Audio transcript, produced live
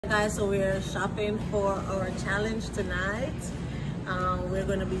guys, so we're shopping for our challenge tonight. We're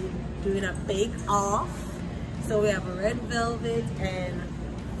going to be doing a bake off. So we have a red velvet and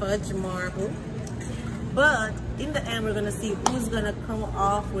fudge marble. But in the end, we're going to see who's going to come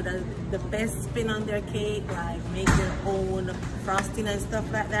off with the best spin on their cake, like make their own frosting and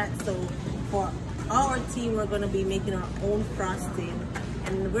stuff like that. So for our team, we're going to be making our own frosting.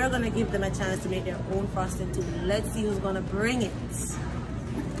 And we're going to give them a chance to make their own frosting too. Let's see who's going to bring it.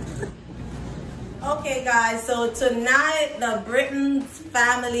 Okay guys, so tonight the Britton's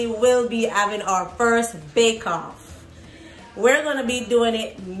family will be having our first bake-off. We're going to be doing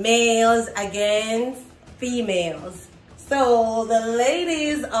it males against females. So the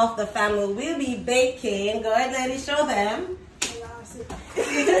ladies of the family will be baking. Go ahead, ladies, show them.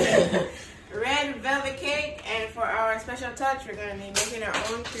 Red velvet cake, and for our special touch, we're going to be making our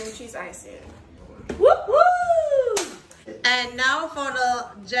own cream cheese icing. Woo woo! And now for the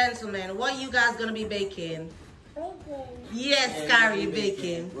gentlemen, what you guys gonna be baking? Baking. Yes, Carrie,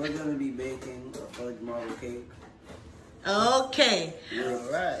 baking. We're gonna be baking a fudge marble cake. Okay.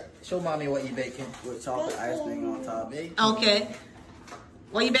 All right. Show mommy what you baking. With chocolate icing on top. Okay.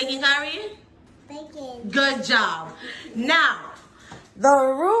 What you baking, Carrie? Baking. Good job. Now, the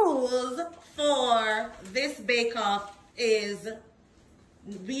rules for this bake-off is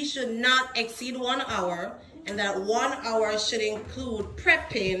we should not exceed 1 hour, and that 1 hour should include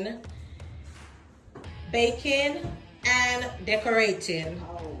prepping, baking, and decorating.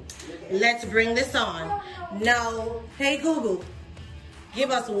 Let's bring this on. Now, hey Google, give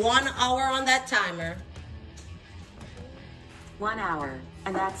us 1 hour on that timer. 1 hour,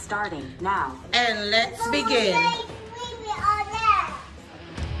 and that's starting now. And let's begin.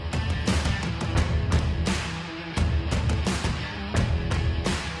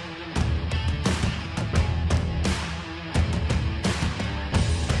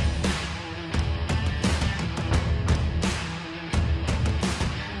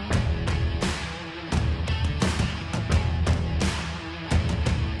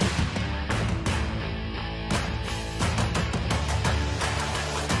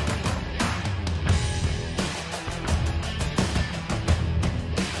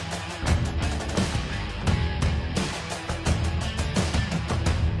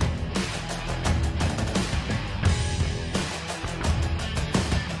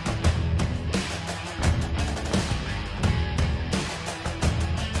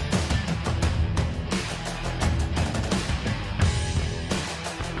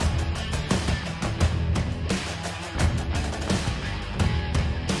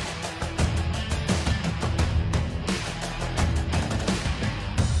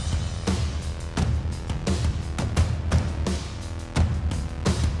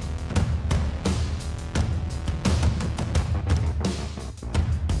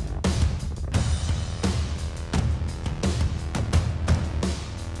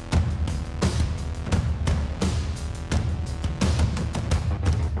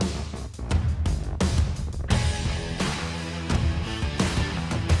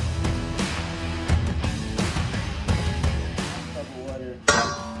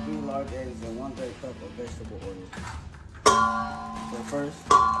 Eggs and 1/3 cup of vegetable oil. So first,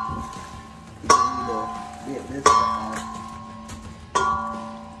 you need to get this stuff out.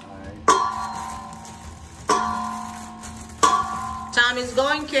 Alright. Time is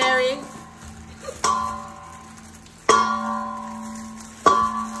going, Carrie.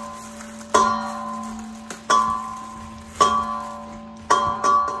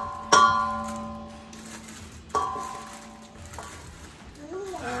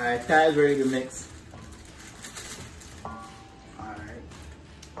 Ty's ready to mix. Alright.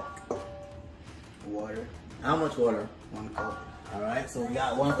 Water. How much water? 1 cup. Alright, so we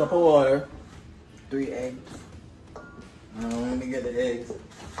got 1 cup of water. 3 eggs. Let me get the eggs.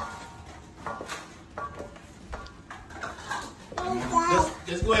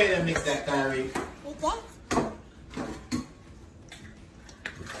 Just go ahead and mix that, Kyrie.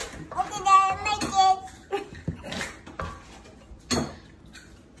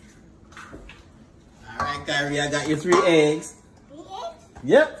 Kyrie, I got your 3 eggs. 3 eggs?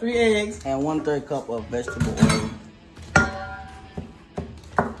 Yep, 3 eggs. And 1/3 cup of vegetable oil.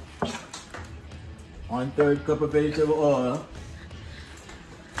 1/3 cup of vegetable oil.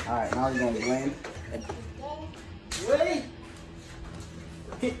 Alright, now we're gonna blend. Wait.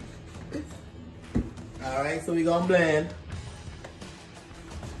 Alright, so we're gonna blend.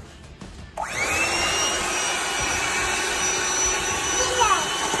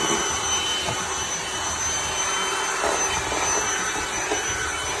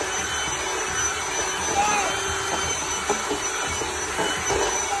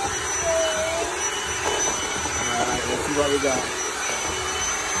 what we got.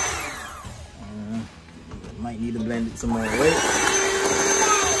 Might need to blend it some more. Wait.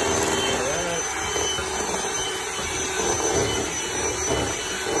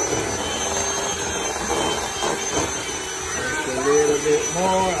 A little bit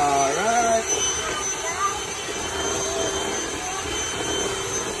more. All right.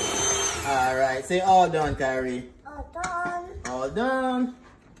 All right. Say all done, Kyrie. All done. All done.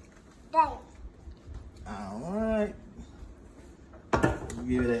 Done. All right.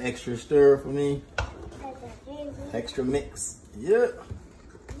 Give it an extra stir for me. Extra mix. Yeah.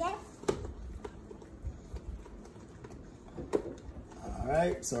 Yes. All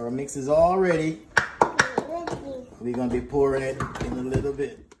right. So our mix is all ready. We're gonna be pouring it in a little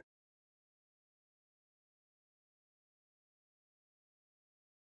bit.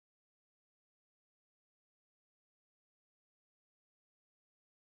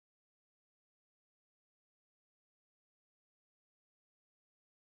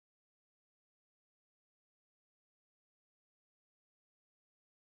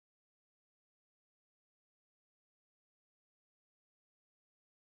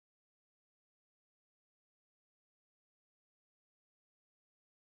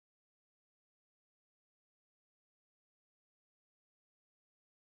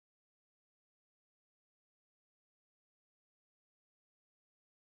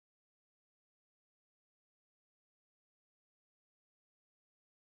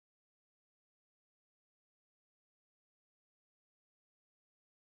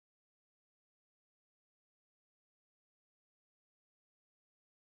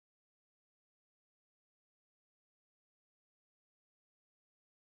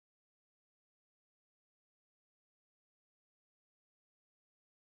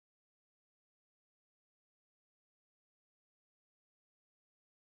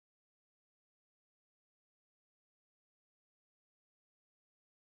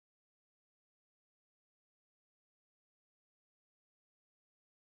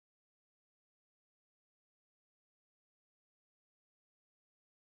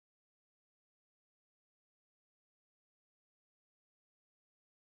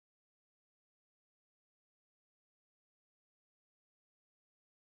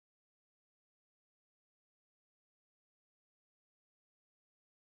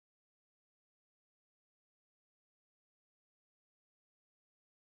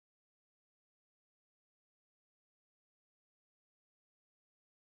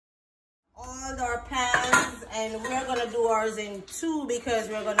 All our pans, and we're gonna do ours in two because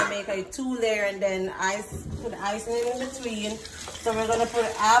we're gonna make a 2-layer and then put icing in between. So we're gonna put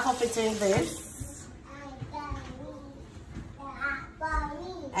half of it in this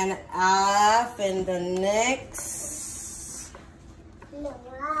and half in the next. No.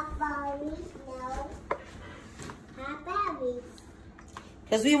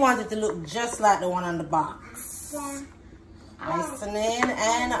 Because we want it to look just like the one on the box. Yeah. Icing in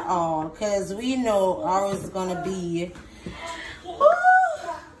and all, because we know ours is gonna be.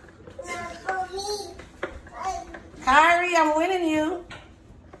 Kyrie, I'm winning you.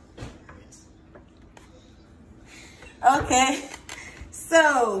 Okay,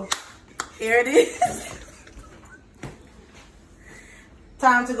 so here it is.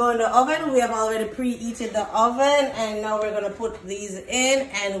 Time to go in the oven. We have already preheated the oven, and now we're gonna put these in,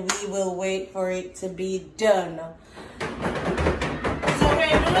 and we will wait for it to be done. So we're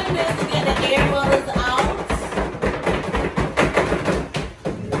doing this to get the air bubbles out.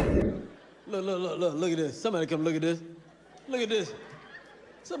 Look at this. Somebody come look at this. Look at this.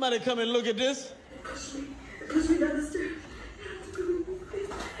 Somebody come and look at this.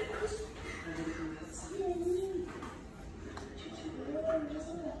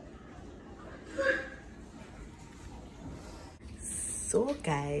 So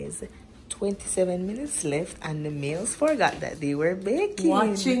guys, 27 minutes left and the males forgot that they were baking.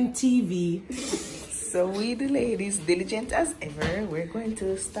 Watching TV. So we the ladies, diligent as ever, we're going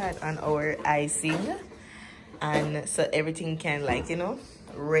to start on our icing. And so everything can, like, you know,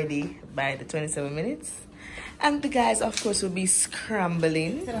 ready by the 27 minutes. And the guys, of course, will be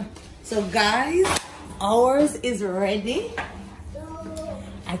scrambling. So guys, ours is ready.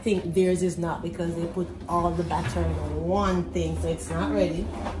 I think theirs is not because they put all the batter in one thing, so it's not ready.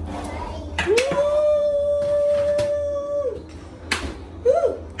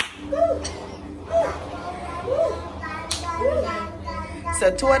 So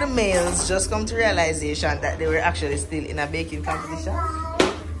two of the males just come to realization that they were actually still in a baking competition.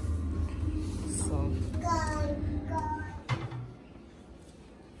 So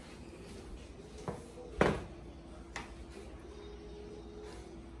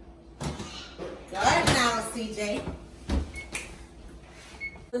Good now, CJ.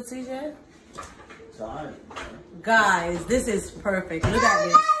 Good, CJ? Sorry. Guys, this is perfect. Look at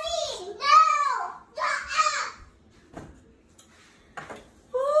this.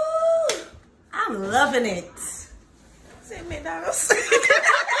 Woo! I'm loving it. Say McDonald's.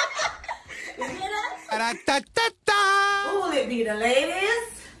 Who will it be, the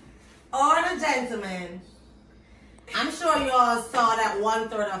ladies or the gentlemen? I'm sure you all saw that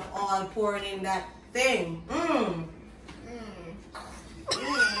 1/3 of all pouring in that thing.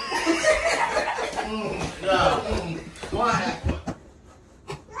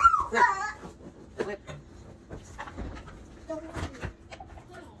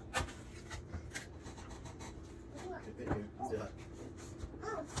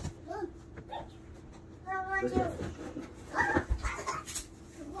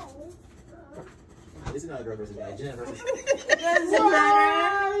 This is not a girl versus guy. Jen versus. Doesn't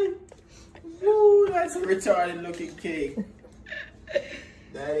matter. Woo, that's a retarded looking cake.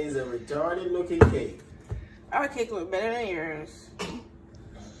 That is a retarded looking cake. Our cake look better than yours.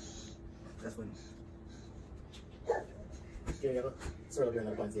 That's funny. Here you go. Sort of doing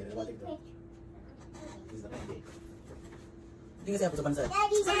another point here. What take that? This is the main cake. You can say I put up on the side.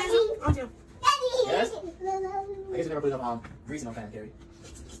 Yes? I guess we never put it on grease enough time, Carrie.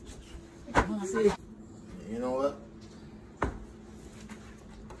 You know what?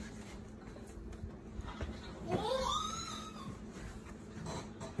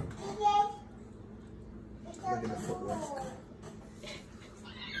 Look at the footwork.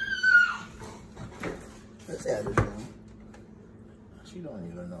 Let's add this one. She don't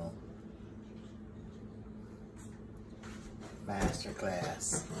even know.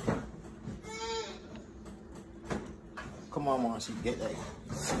 Masterclass. Come on, Mom. She get that.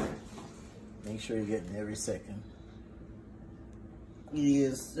 Make sure you're getting every second.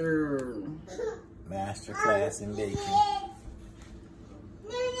 Yes, sir. Masterclass in baking.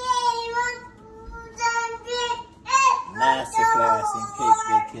 Masterclass in cake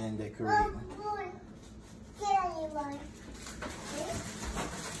baking and decorating.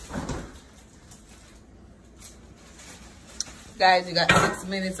 Guys, you got 6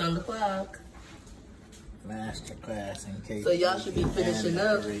 minutes on the clock. Masterclass in cake. So y'all should be baking and finishing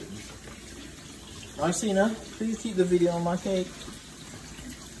up. decorating. Marcina, please keep the video on my cake.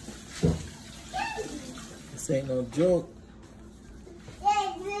 This ain't no joke.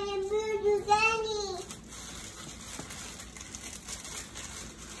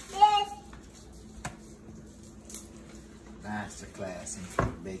 Masterclass in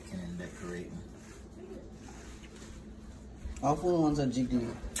cake baking and decorating. All full ones are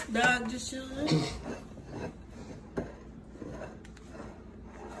GD. Dog just chilling.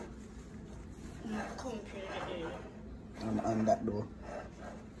 On that door.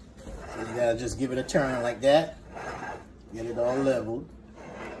 So you gotta just give it a turn like that. Get it all leveled.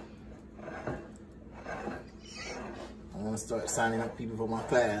 I'm gonna start signing up people for my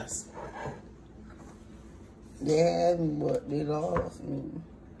class. Yeah, but they lost me.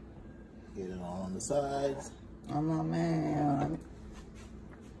 Get it all on the sides. I'm not man.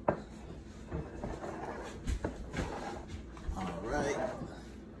 Alright.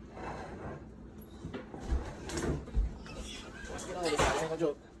 Let's get on with this. This ain't no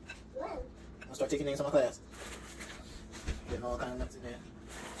joke. I'm gonna start taking names from my class. Getting all kind of nuts in there.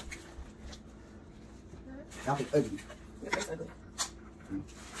 Y'all think ugly. Your face ugly.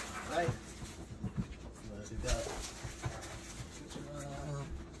 Right. Let's do that.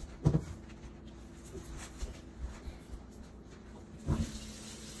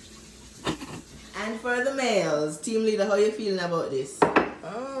 And for the males, team leader, how you feeling about this?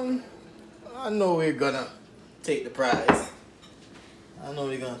 I know we're gonna take the prize. I know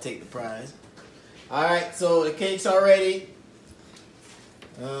we're gonna take the prize. Alright, so the cake's are ready.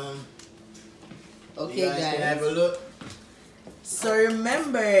 Okay, you guys can have a look. So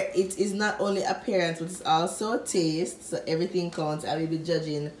remember, it is not only appearance, but it's also taste. So everything counts. I will be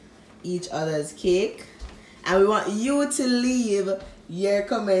judging each other's cake. And we want you to leave your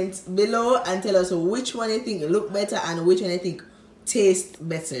comments below and tell us which one you think look better and which one you think tastes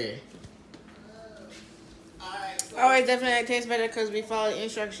better. Oh, it definitely tastes better because we followed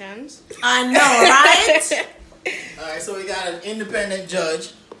instructions. I know, right? Alright, so we got an independent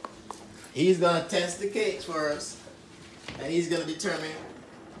judge. He's gonna test the cakes for us. And he's gonna determine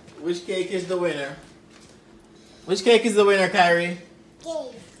which cake is the winner. Which cake is the winner, Kyrie?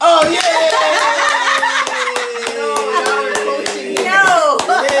 Oh, yeah! No!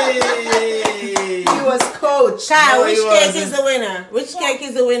 He was coach. Kai, No, which he cake wasn't. is the winner? Which cake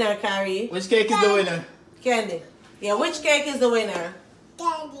is the winner, Kyrie? Which cake is the winner? Candy. Yeah, which cake is the winner?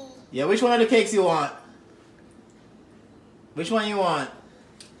 Yeah, which one of the cakes you want? Which one you want?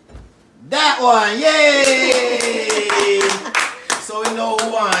 That one, yay! So we know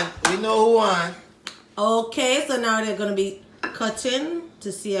who won. We know who won. Okay, so now they're gonna be cutting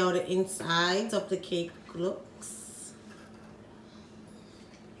to see how the inside of the cake looks.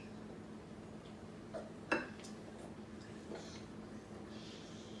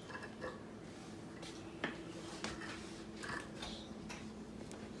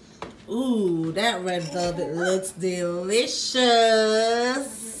 Ooh, that red velvet looks delicious.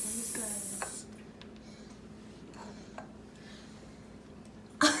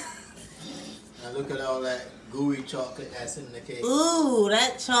 Now look at all that gooey chocolate that's in the cake. Ooh,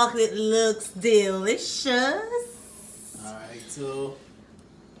 that chocolate looks delicious. Alright, so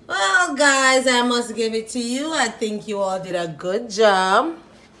Well, guys, I must give it to you. I think you all did a good job.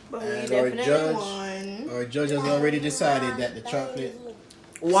 But we and definitely won. our judge has already decided that the chocolate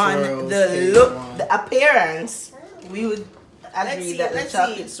One, swirls the cake look, won. the appearance, we would Let's agree see. that the Let's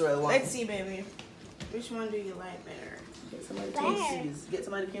chocolate see. swirl one. Let's see, baby. Which one do you like better? Get somebody cream cheese. Get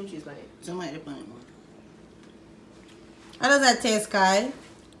somebody cream cheese, buddy. Somebody put it. How does that taste, Kai?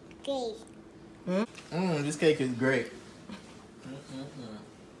 Okay. This cake is great.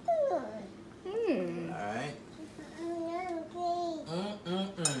 Hmm. Alright.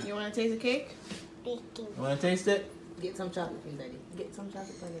 You want to taste the cake? You want to taste it? Get some chocolate cream, daddy. Get some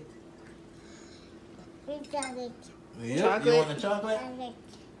chocolate on it. Yep. Chocolate. You want the chocolate?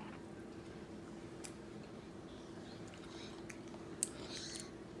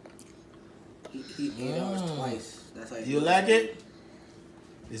 He ate ours twice. That's like You like it?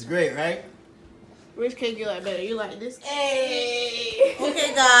 It's great, right? Which cake you like better? You like this? Hey!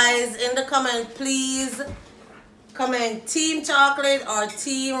 Okay, guys, in the comment, please comment Team Chocolate or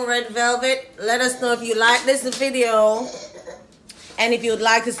Team Red Velvet. Let us know if you like this video. And if you'd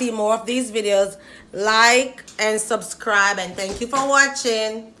like to see more of these videos, like and subscribe. And thank you for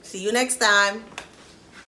watching. See you next time.